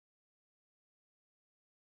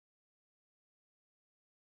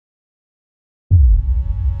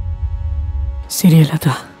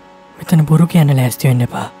සිරියලතා මෙතන බොරු කියන්න ලෑස්ති වෙන්න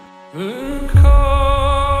එපා.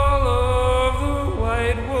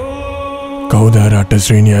 කවුද රට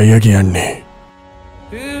ශ්‍රීණි අයියා කියන්නේ?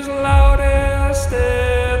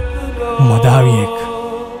 මදාවියෙක්.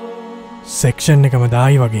 සෙක්ෂන් එකම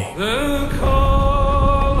දායි වගේ.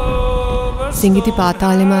 සිංගිති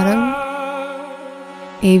පාතාලෙම අරන්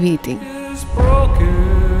ඒ වීතින්.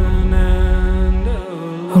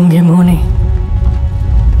 උන්ගේ මෝනේ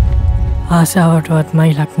ආසාවටවත්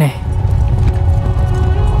මයිලක් නෑ.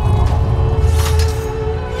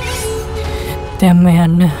 දැම්ම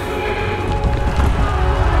යන්න.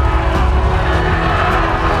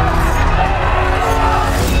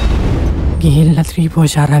 ගිහිල්ල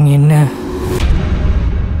ත්‍රීපෝෂාරන් එන්න.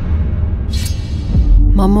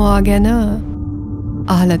 මම ඔයා ගැන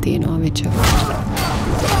අහලා තියෙනවා වෙච්චව.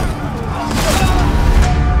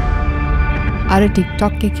 අර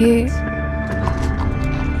ටික්ටොක් එකේ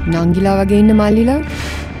නංගිලා වගේ ඉන්න මල්ලිලා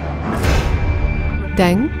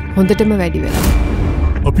දැන් හොඳටම වැඩි වෙලා.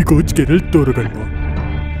 අපි කෝච් කෙරෙල් තෝරගන්නවා.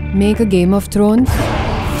 මේක Game of Thrones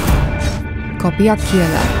කොපියක්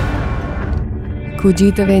කියලා.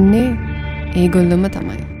 කුජීත වෙන්නේ ඒගොල්ලොම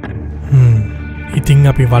තමයි. ඉතින්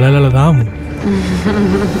අපි වලලල දාමු.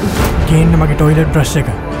 ගේන්න මගේ ටොයිලට් බ්‍රෂ් එක.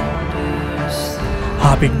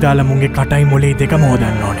 හාපික් දාලා මුන්ගේ කටයි මොලේ දෙකම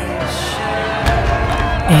හොදන්න ඕනේ.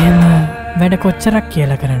 එහෙම වැඩ කොච්චරක්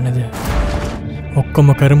කියලා කරන්නද? ඔක්කොම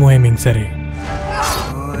කරමු එමින් සරේ.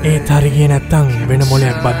 ඒත් හරි ගියේ නැත්තම් වෙන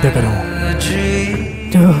මොලයක් බද්ධ කරමු.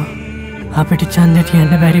 දෝ අපිට ඡන්දෙ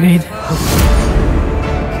තියන්න බැරි වෙයිද?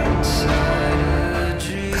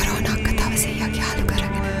 කොරෝනා කතාව සෙයියා යාළු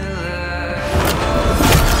කරගෙන.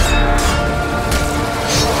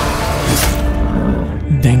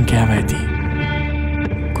 දැන් කෑවැති.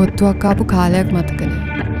 කොත්තුවක් ආපු කාලයක් මතක නෑ.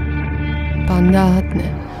 5000ත්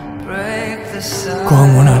නෑ. කොහොම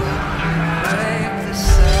වුණත්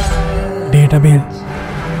ඩේටා බිල්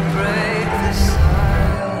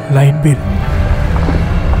ලයිට් බිල්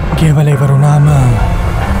ගෙවල ඉවරුණාම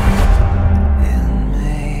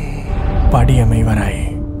පඩියම ඉවරයි.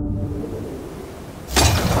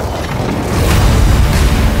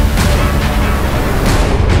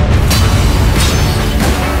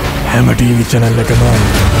 හැම ටීවී චැනල් එකම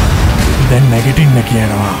දැන් නැගිටින්න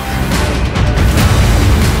කියනවා.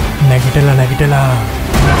 නැගිටලා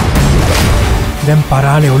දැන්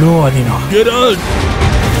පරාලේ ඔලුව වදිනවා.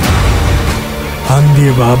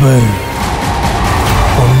 හන්දිය බාබර්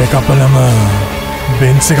කොණ්ඩේ කපලම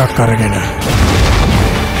බෙන්ස් එකක් අරගෙන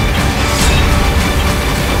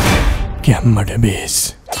ගැම්මට බේස්.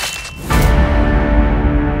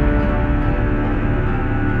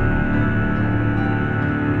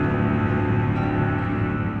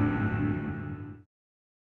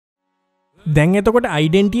 දැන් එතකොට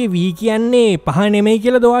අයිඩෙන්ටිය වී කියන්නේ පහ නෙමෙයි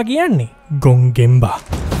කියලා දොවා කියන්නේ. ගොන් ගෙම්බා